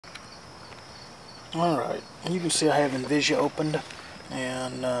Alright, you can see I have Envisage opened,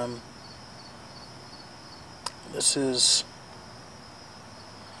 and this is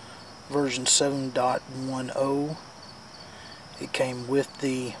version 7.10. It came with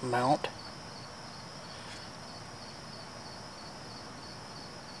the mount.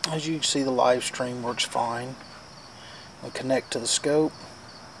 As you can see, the live stream works fine. I'll connect to the scope.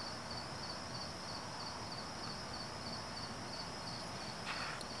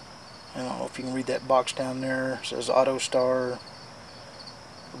 I don't know if you can read that box down there. It says AutoStar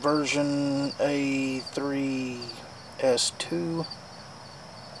version A3S2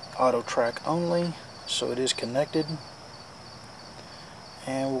 auto track only, so it is connected,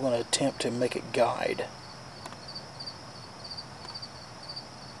 and we're going to attempt to make it guide.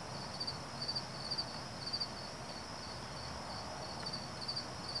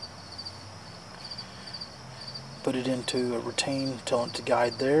 Put it into a routine, tell it to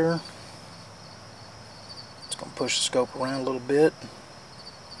guide there. It's going to push the scope around a little bit,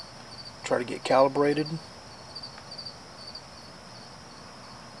 try to get calibrated.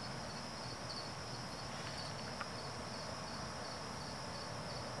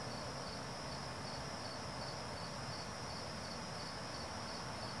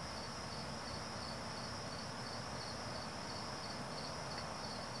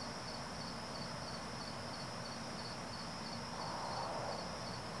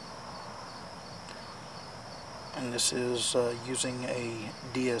 And this is using a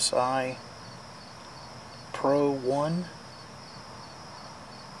DSi Pro 1.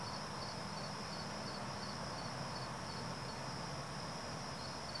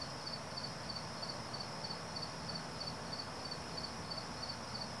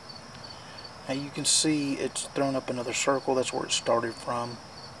 Now you can see it's thrown up another circle. That's where it started from.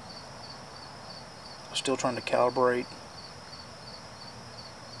 Still trying to calibrate.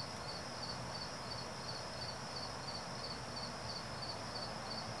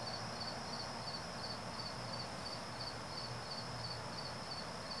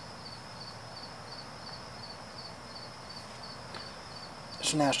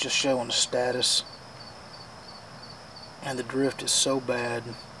 So now it's just showing the status, and the drift is so bad,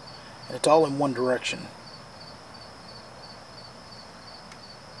 and it's all in one direction.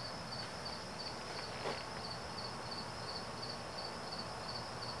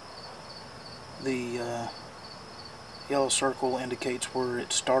 The yellow circle indicates where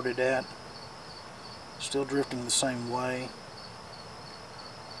it started at. Still drifting the same way.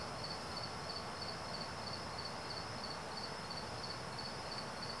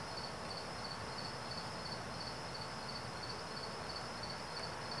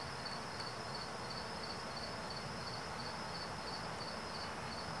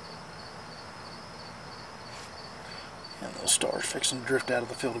 And the star's fixing to drift out of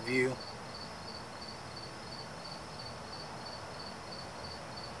the field of view.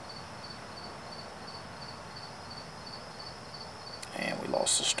 And we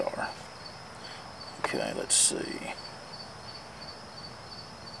lost the star. Okay, let's see.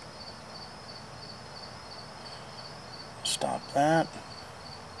 Stop that.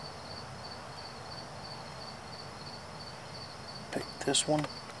 Pick this one.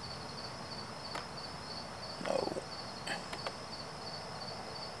 No.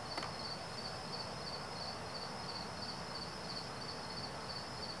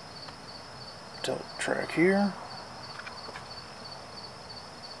 Tilt track here.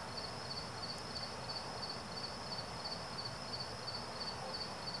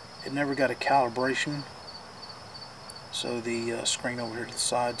 It never got a calibration, so the screen over here to the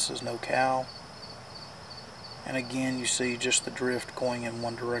side says no cal. And again, you see just the drift going in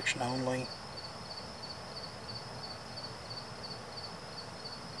one direction only.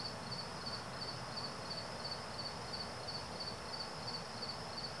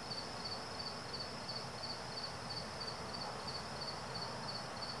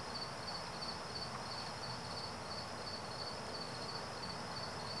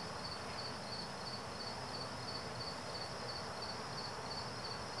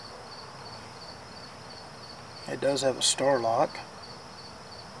 It does have a star lock.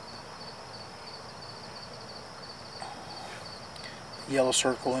 The yellow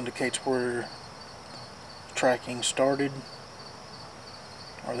circle indicates where tracking started,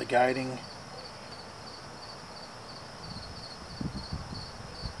 or the guiding.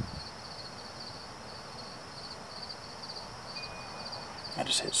 I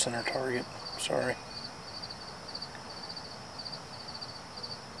just hit center target, sorry.